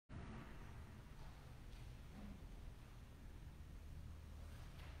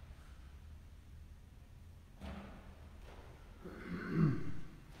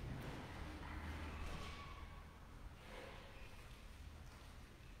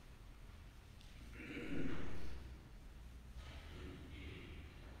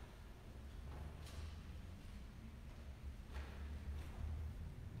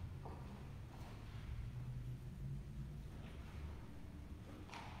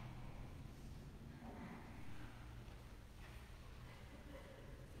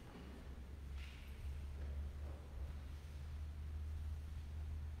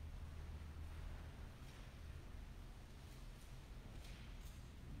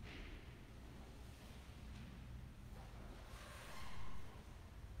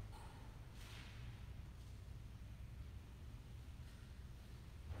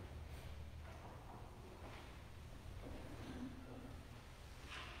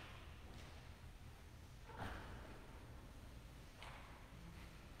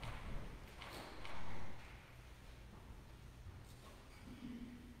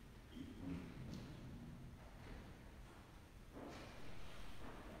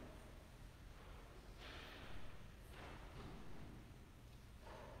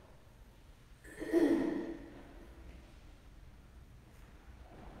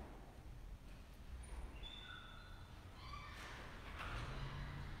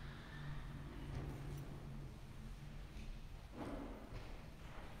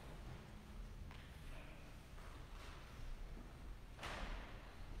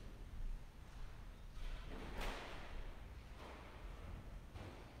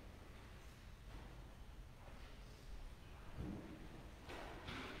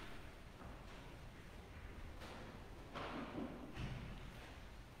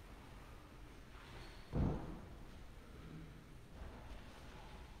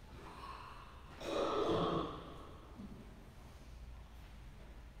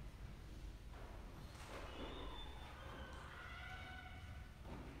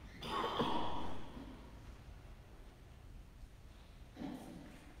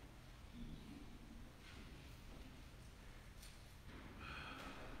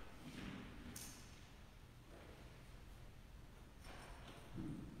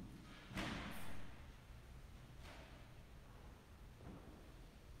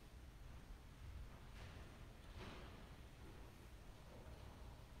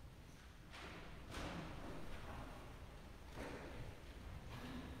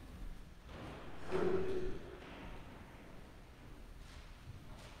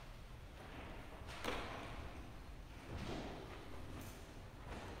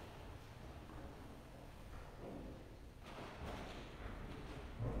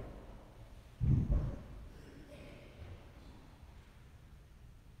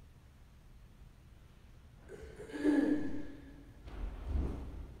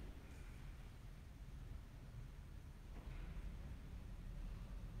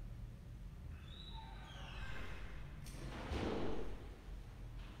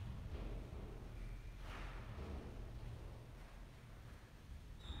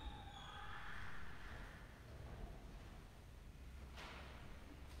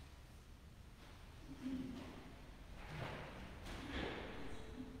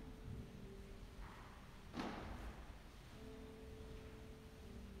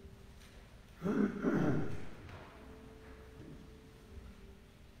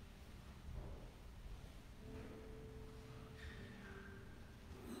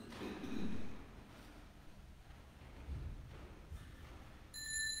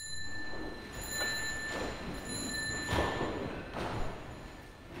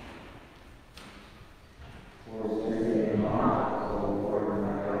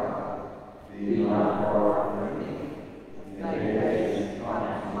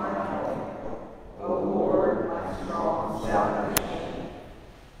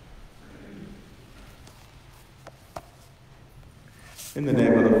In the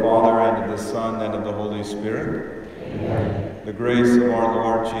name of the Father, and of the Son, and of the Holy Spirit. Amen. The grace of our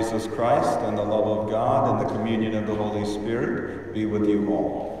Lord Jesus Christ, and the love of God, and the communion of the Holy Spirit be with you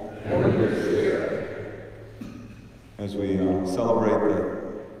all. And with your spirit. As we celebrate the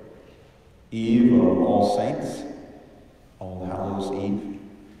Eve of All Saints, All Hallows Eve,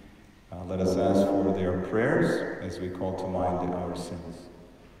 let us ask for their prayers as we call to mind our sins.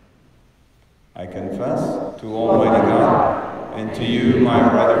 I confess to Almighty God, and to you, my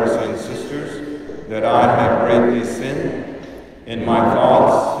brothers and sisters, that I have greatly sinned in my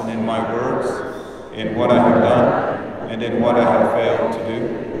thoughts and in my words, in what I have done and in what I have failed to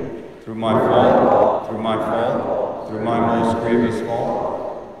do, through my fault, through my most grievous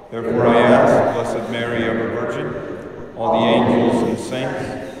fault. Therefore I ask, Blessed Mary, ever Virgin, all the angels and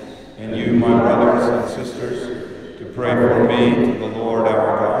saints, and you, my brothers and sisters, to pray for me to the Lord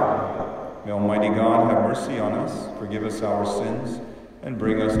our God. May Almighty God have mercy on us, forgive us our sins, and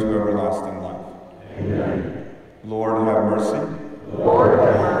bring us to everlasting life. Amen. Lord, have mercy. Lord,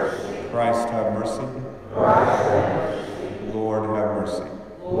 have mercy. Christ, have mercy. Christ, have mercy. Lord, have mercy.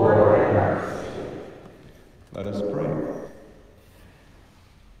 Lord, have mercy. Let us pray.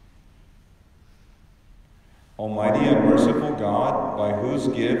 Almighty and merciful God, by whose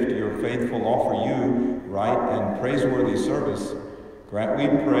gift your faithful offer you right and praiseworthy service, grant, we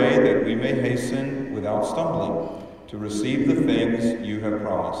pray, that we may hasten without stumbling to receive the things you have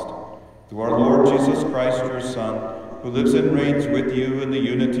promised. Through our Lord Jesus Christ, your Son, who lives and reigns with you in the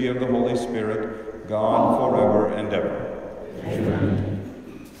unity of the Holy Spirit, God forever and ever. Amen.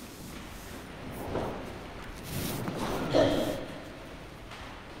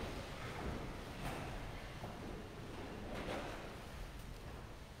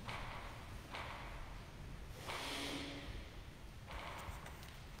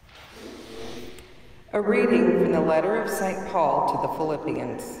 A reading from the letter of St. Paul to the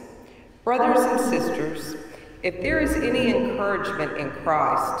Philippians. Brothers and sisters, if there is any encouragement in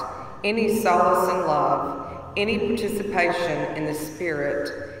Christ, any solace in love, any participation in the Spirit,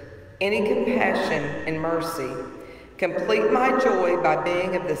 any compassion and mercy, complete my joy by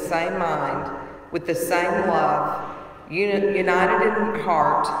being of the same mind, with the same love, united in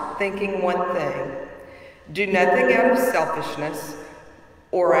heart, thinking one thing. Do nothing out of selfishness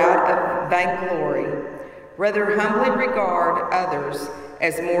or out of vainglory. Rather humbly regard others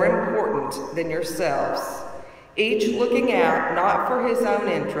as more important than yourselves, each looking out not for his own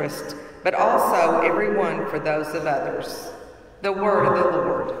interest, but also everyone for those of others. The word of the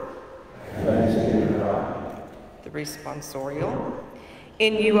Lord. Thanks be to God. The responsorial.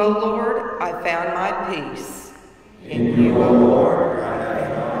 In you, O Lord, I found my peace. In you, O Lord, I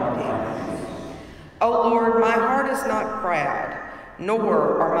have found my peace. O Lord, my heart is not proud,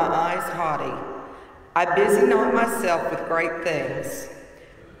 nor are my eyes haughty. I busy not myself with great things,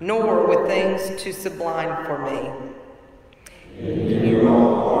 nor with things too sublime for me. In you, O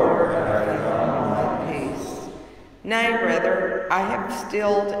Lord, I have found my peace. Nay, rather, I have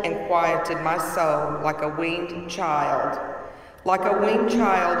stilled and quieted my soul like a weaned child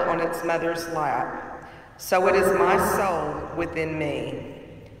on its mother's lap. So it is my soul within me.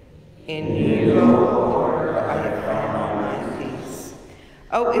 In you, O Lord, I have found my peace.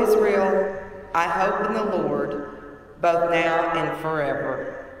 O Israel, I hope in the Lord, both now and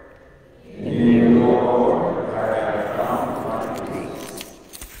forever. In you, O Lord, I have found my peace.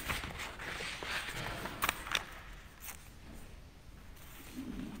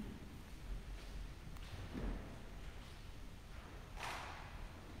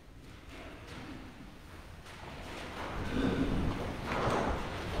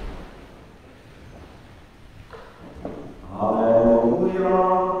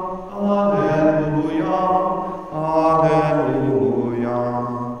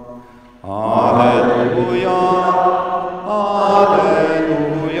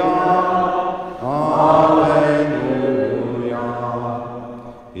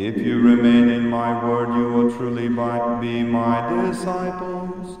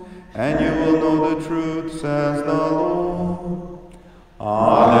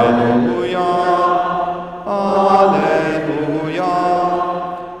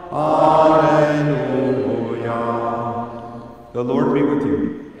 The Lord be with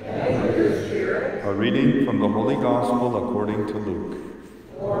you. And with your spirit. A reading from the Holy Gospel according to Luke.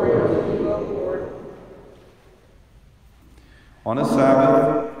 Glory to you, O Lord. On a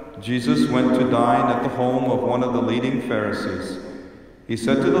Sabbath, Jesus went to dine at the home of one of the leading Pharisees. He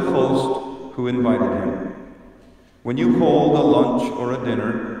said to the host who invited him, "When you hold a lunch or a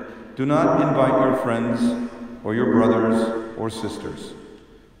dinner, do not invite your friends or your brothers or sisters,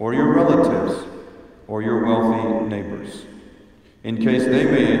 or your relatives, or your wealthy neighbors. in case they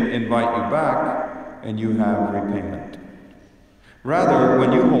may invite you back and you have repayment. Rather,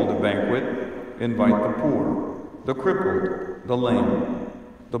 when you hold a banquet, invite the poor, the crippled, the lame,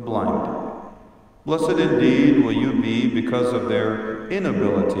 the blind. Blessed indeed will you be because of their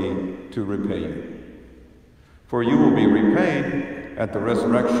inability to repay you. For you will be repaid at the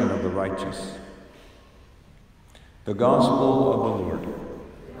resurrection of the righteous. The Gospel of the Lord.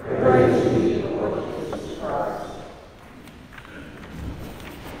 Praise to you, Lord Jesus Christ.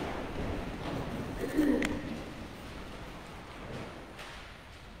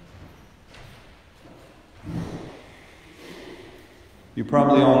 You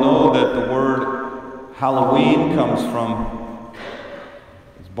probably all know that the word Halloween comes from,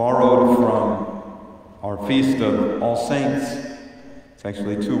 it's borrowed from our Feast of All Saints. It's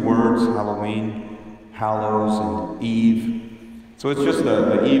actually two words, Halloween, Hallows, and Eve. So it's just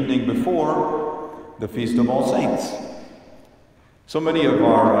the evening before the Feast of All Saints. So many of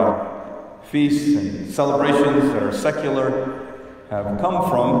our feasts and celebrations that are secular have come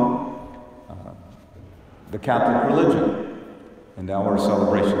from the Catholic religion and our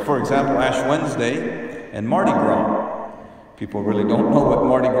celebration. For example, Ash Wednesday and Mardi Gras. People really don't know what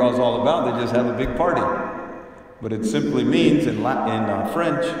Mardi Gras is all about. They just have a big party. But it simply means in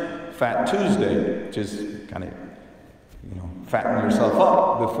French, Fat Tuesday, which is kind of, fatten yourself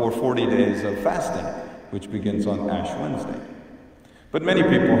up before 40 days of fasting, which begins on Ash Wednesday. But many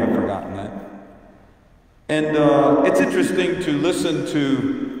people have forgotten that. And it's interesting to listen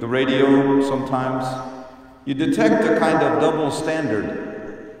to the radio sometimes. You detect a kind of double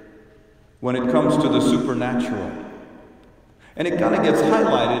standard when it comes to the supernatural. And it kind of gets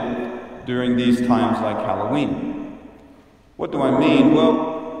highlighted during these times like Halloween. What do I mean?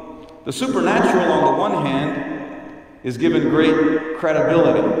 Well, the supernatural on the one hand is given great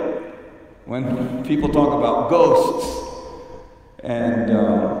credibility. When people talk about ghosts and,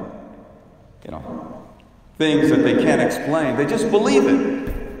 things that they can't explain, they just believe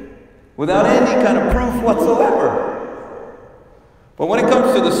it without any kind of proof whatsoever. But when it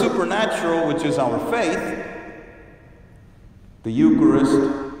comes to the supernatural, which is our faith, the Eucharist,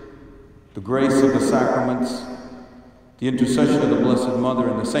 the grace of the sacraments, the intercession of the Blessed Mother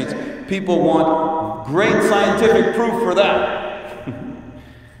and the saints, people want great scientific proof for that.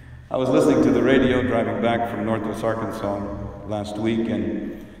 I was listening to the radio driving back from Northwest Arkansas last week,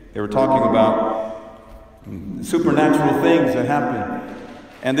 and they were talking about supernatural things that happen.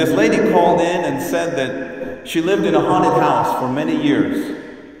 And this lady called in and said that she lived in a haunted house for many years.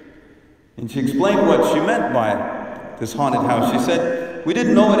 And she explained what she meant by this haunted house. She said, we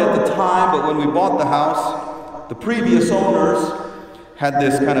didn't know it at the time, but when we bought the house, the previous owners had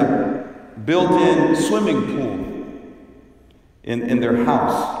this kind of built-in swimming pool in their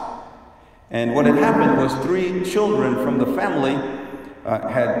house. And what had happened was 3 children from the family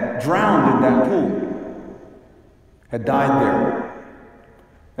had drowned in that pool, had died there.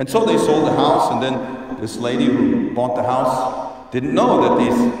 And so they sold the house, and then this lady who bought the house didn't know that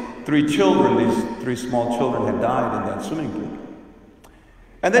these 3 children, these 3 small children, had died in that swimming pool.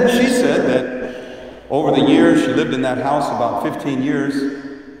 And then she said that over the years, she lived in that house about 15 years,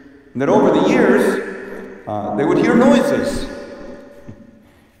 and that over the years, they would hear noises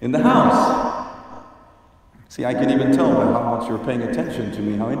in the house. See, I can even tell by how much you're paying attention to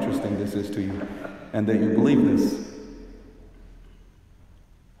me, how interesting this is to you, and that you believe this.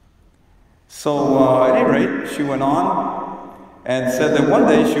 So, at any rate, she went on and said that one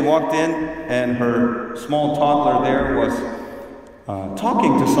day she walked in and her small toddler there was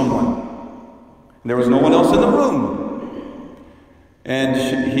talking to someone. There was no one else in the room. And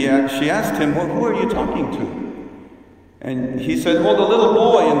she asked him, well, who are you talking to? And he said, well, the little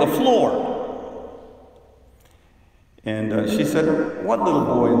boy in the floor. And she said, what little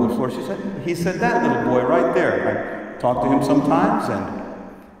boy in the floor? He said, that little boy right there. I talk to him sometimes, and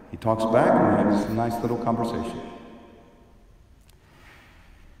he talks back, and we have this nice little conversation.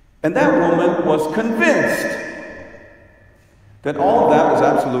 And that woman was convinced that all of that was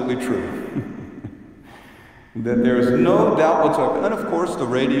absolutely true. That there is no doubt whatsoever. And of course, the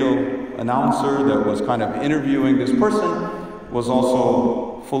radio announcer that was kind of interviewing this person was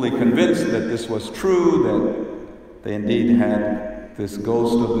also fully convinced that this was true, that they indeed had this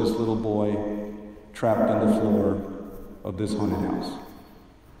ghost of this little boy trapped in the floor of this haunted house.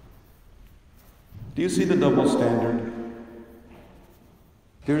 Do you see the double standard?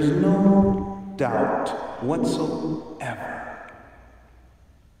 There's no doubt whatsoever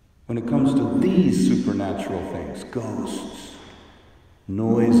when it comes to these supernatural things, ghosts,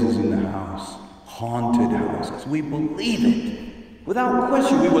 noises in the house, haunted houses. We believe it. Without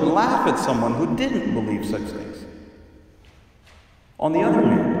question, we would laugh at someone who didn't believe such things. On the other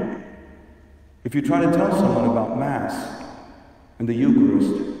hand, if you try to tell someone about Mass and the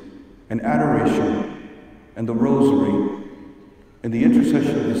Eucharist and adoration and the Rosary and the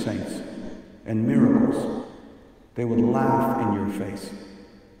intercession of the saints and miracles, they would laugh in your face.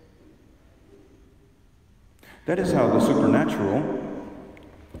 That is how the supernatural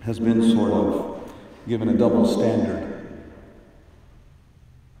has been sort of given a double standard.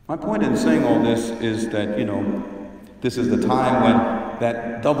 My point in saying all this is that, this is the time when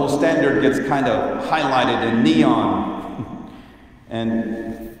that double standard gets kind of highlighted in neon.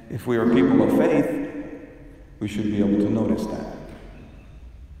 And if we are people of faith, we should be able to notice that.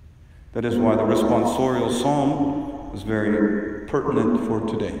 That is why the responsorial psalm is very pertinent for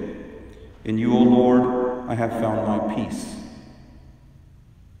today. In you, O Lord, I have found my peace.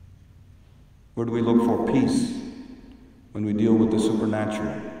 Where do we look for peace when we deal with the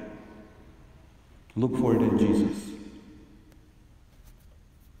supernatural? Look for it in Jesus.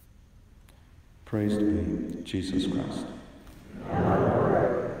 Praise be Jesus Christ.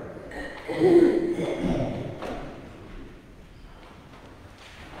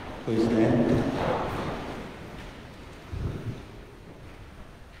 Please stand.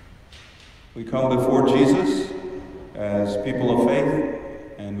 We come before Jesus as people of faith,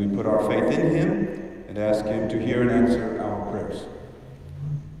 and we put our faith in Him and ask Him to hear and answer our prayers.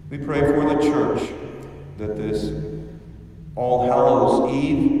 We pray for the church that this All Hallows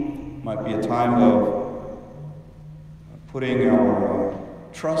Eve might be a time of putting our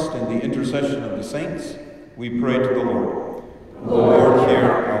trust in the intercession of the saints. We pray to the Lord. Lord, hear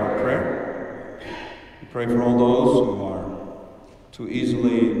our prayer. We pray for all those who are too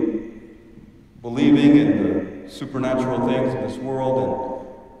easily believing in the supernatural things of this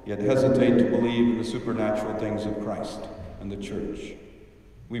world and yet hesitate to believe in the supernatural things of Christ and the church.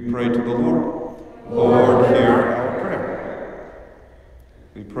 We pray to the Lord. Lord, hear our prayer.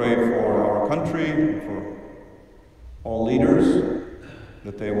 We pray for our country, for all leaders,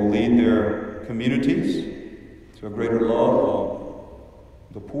 that they will lead their communities to a greater love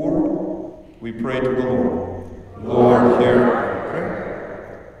of the poor. We pray to the Lord. Lord, hear our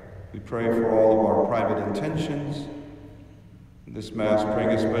prayer. We pray for all of our private intentions. This Mass, praying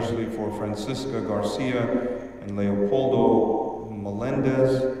especially for Francisca Garcia and Leopoldo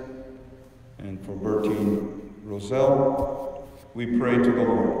Melendez, and for Bertine Roselle. We pray to the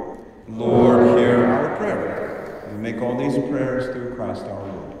Lord. Lord, hear our prayer. We make all these prayers through Christ our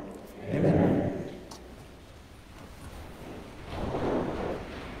Lord. Amen.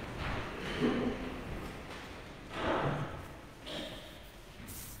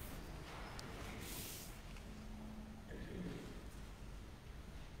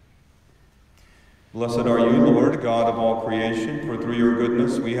 Blessed are you, Lord, God of all creation, for through your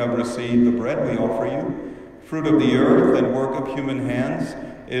goodness we have received the bread we offer you, fruit of the earth and work of human hands.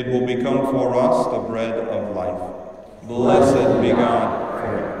 It will become for us the bread of life. Blessed be God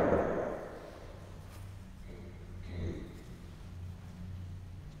forever.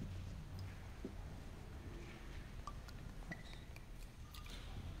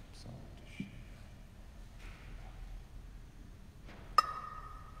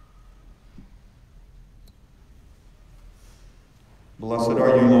 Blessed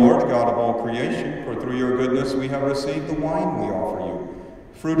are you, Lord, God of all creation, for through your goodness we have received the wine we offer you,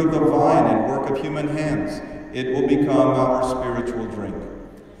 fruit of the vine and work of human hands. It will become our spiritual drink.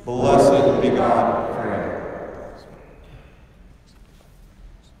 Blessed be God forever.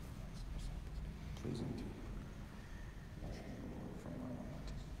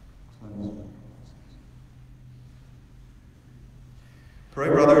 Pray,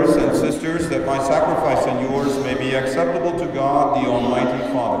 brothers and sisters, that my sacrifice and yours may be acceptable to God, the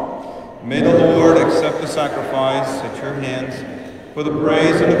Almighty Father. May the Lord accept the sacrifice at your hands for the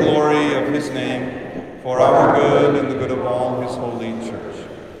praise and the glory of his name, for our good and the good of all his holy church.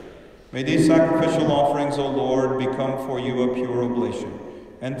 May these sacrificial offerings, O Lord, become for you a pure oblation,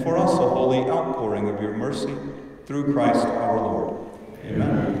 and for us a holy outpouring of your mercy, through Christ our Lord.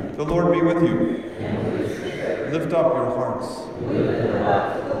 Amen. The Lord be with you. Lift up your hearts.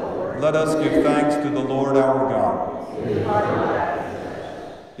 Let us give thanks to the Lord our God.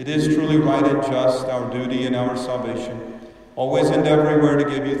 It is truly right and just, our duty and our salvation, always and everywhere to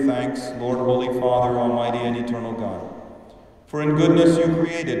give you thanks, Lord, Holy Father, Almighty and eternal God. For in goodness you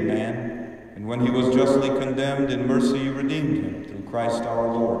created man, and when he was justly condemned, in mercy you redeemed him, through Christ our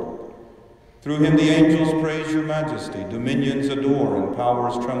Lord. Through him the angels praise your majesty, dominions adore, and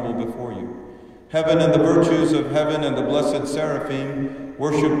powers tremble before you. Heaven and the virtues of heaven and the blessed seraphim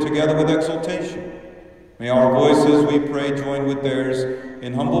worship together with exultation. May our voices, we pray, join with theirs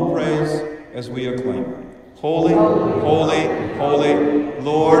in humble praise as we acclaim. Holy, holy, holy,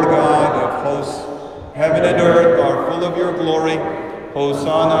 Lord God of hosts, heaven and earth are full of your glory.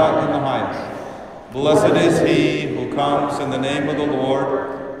 Hosanna in the highest. Blessed is he who comes in the name of the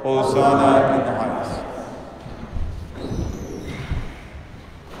Lord. Hosanna in the highest.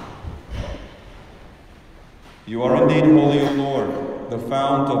 You are indeed holy, O Lord, the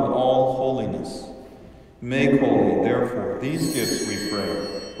fount of all holiness. Make holy, therefore, these gifts, we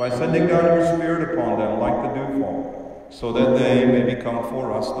pray, by sending down your Spirit upon them like the dewfall, so that they may become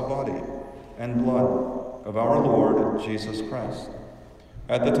for us the body and blood of our Lord Jesus Christ.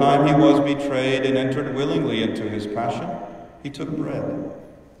 At the time he was betrayed and entered willingly into his passion, he took bread,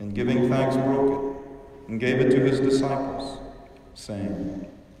 and giving thanks broke it, and gave it to his disciples, saying,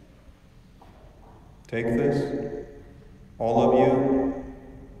 "Take this, all of you,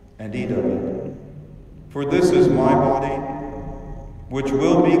 and eat of it. For this is my body, which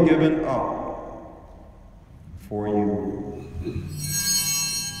will be given up for you."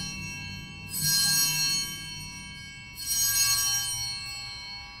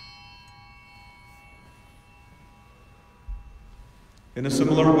 In a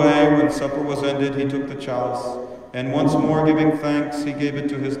similar way, when supper was ended, he took the chalice, and once more giving thanks, he gave it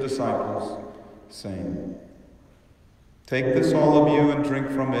to his disciples, saying, "Take this, all of you, and drink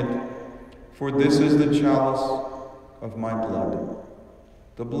from it, for this is the chalice of my blood,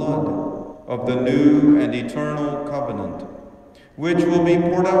 the blood of the new and eternal covenant, which will be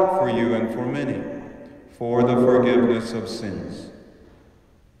poured out for you and for many, for the forgiveness of sins.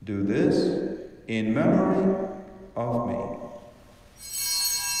 Do this in memory of me."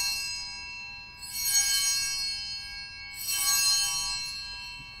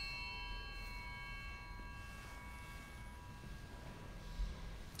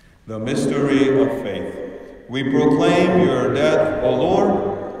 The mystery of faith. We proclaim your death, O Lord,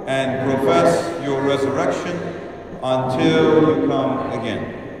 and profess your resurrection until you come again.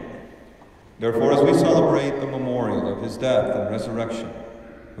 Therefore, as we celebrate the memorial of his death and resurrection,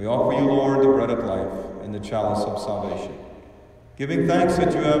 we offer you, Lord, the bread of life and the chalice of salvation, giving thanks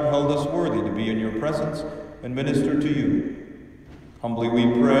that you have held us worthy to be in your presence and minister to you. Humbly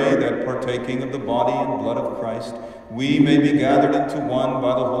we pray that, partaking of the body and blood of Christ, we may be gathered into one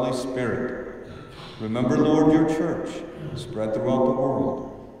by the Holy Spirit. Remember, Lord, your church, spread throughout the world,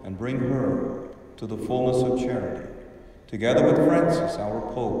 and bring her to the fullness of charity, together with Francis, our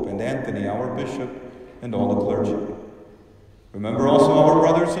Pope, and Anthony, our Bishop, and all the clergy. Remember also our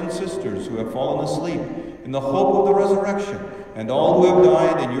brothers and sisters who have fallen asleep in the hope of the resurrection, and all who have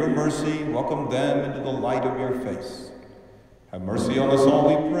died in your mercy, welcome them into the light of your face. Have mercy on us all,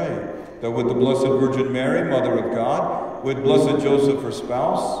 we pray, that with the Blessed Virgin Mary, Mother of God, with Blessed Joseph, her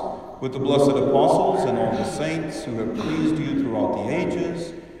spouse, with the blessed apostles and all the saints who have pleased you throughout the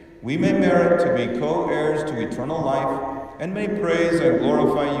ages, we may merit to be co-heirs to eternal life, and may praise and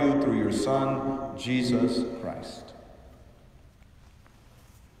glorify you through your Son, Jesus Christ.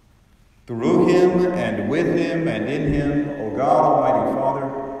 Through him, and with him, and in him, O God, Almighty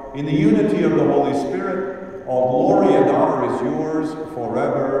Father, in the unity of the Holy Spirit, all glory and honor is yours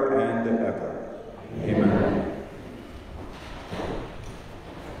forever and ever. Amen.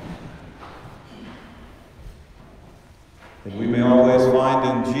 That we may always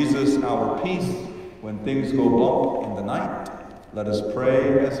find in Jesus our peace when things go bump in the night, let us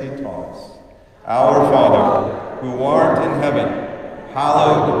pray as he taught us. Our Father, who art in heaven,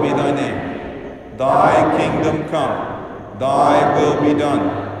 hallowed be thy name. Thy kingdom come, thy will be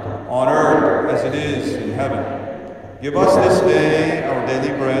done, on earth as it is in heaven. Give us this day our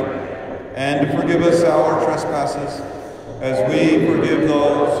daily bread, and forgive us our trespasses, as we forgive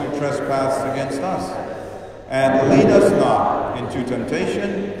those who trespass against us. And lead us not into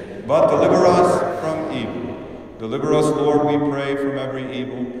temptation, but deliver us from evil. Deliver us, Lord, we pray, from every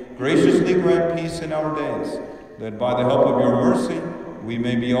evil. Graciously grant peace in our days, that by the help of your mercy we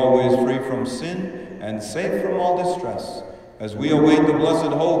may be always free from sin and safe from all distress, as we await the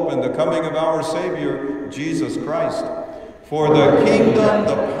blessed hope and the coming of our Savior, Jesus Christ. For the kingdom,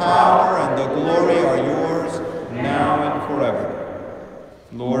 the power, and the glory are yours, now and forever.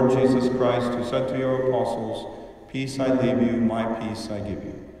 Lord Jesus Christ, who said to your apostles, "Peace I leave you, my peace I give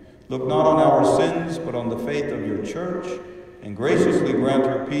you," look not on our sins, but on the faith of your church, and graciously grant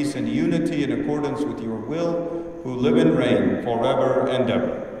her peace and unity in accordance with your will, who live and reign forever and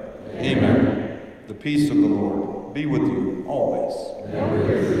ever. Amen. The peace of the Lord be with you always.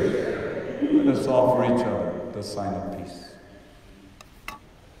 Let us offer each other the sign of peace.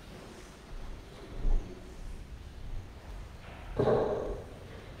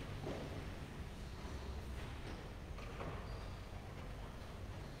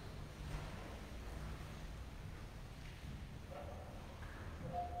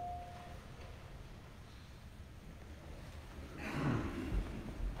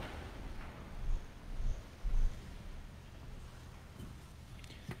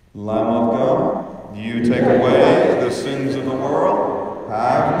 Lamb of God, you take away the sins of the world,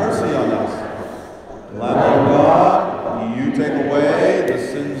 have mercy on us. Lamb of God, you take away the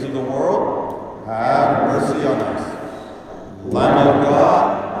sins of the world, have mercy on us. Lamb of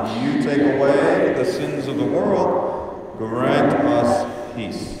God, you take away the sins of the world, grant us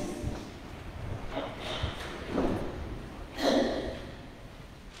peace.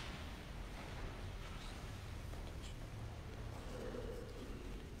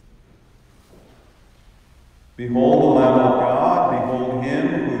 Behold the Lamb of God, behold him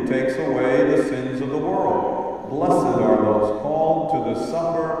who takes away the sins of the world. Blessed are those called to the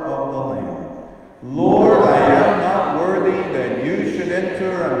supper of the Lamb. Lord, I am not worthy that you should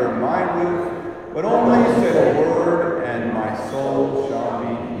enter under my roof, but only say a word, and my soul shall be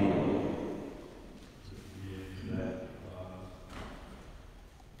healed.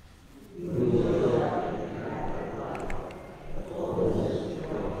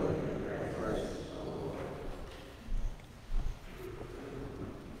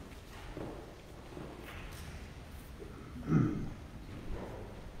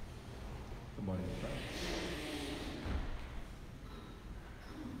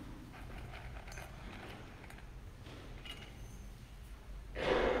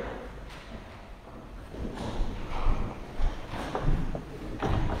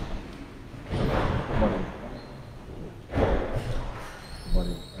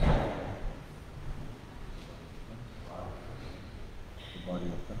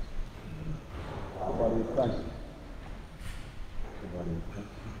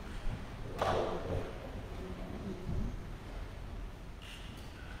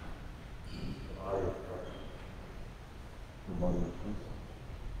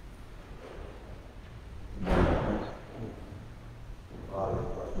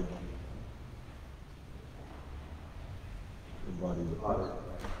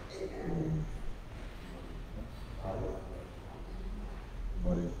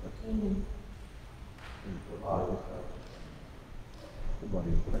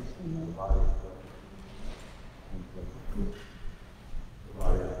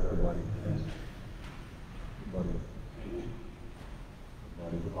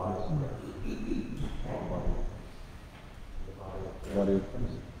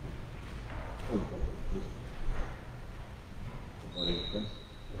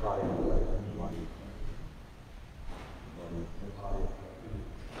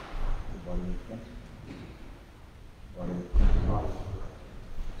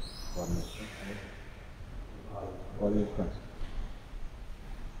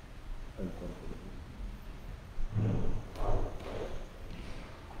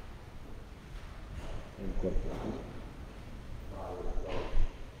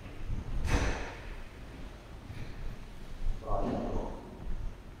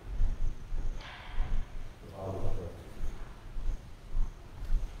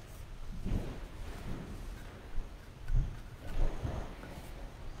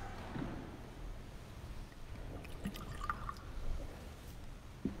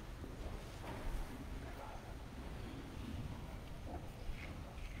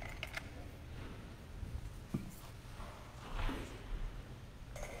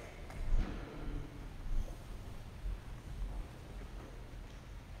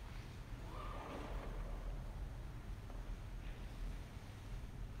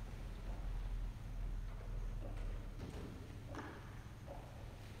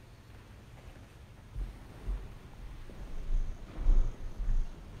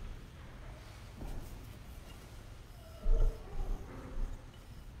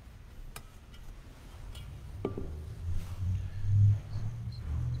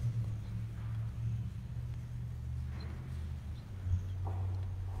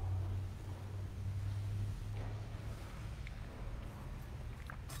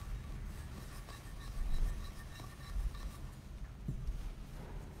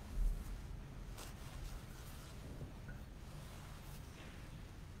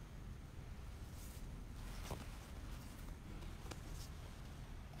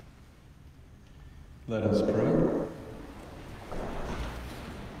 Let us pray.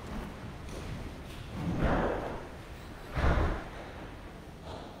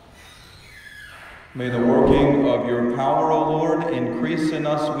 May the working of your power, O Lord, increase in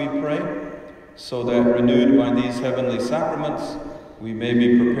us, we pray, so that, renewed by these heavenly sacraments, we may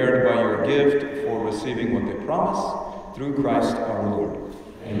be prepared by your gift for receiving what they promise, through Christ our Lord.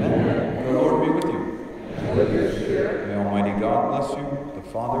 Amen. The Lord be with you. And with your spirit. May Almighty God bless you, the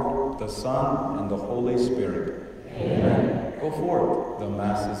Father, the Son, and the Holy Spirit. Amen. Go forth, the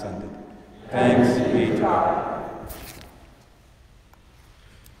Mass is ended. Thanks be to God.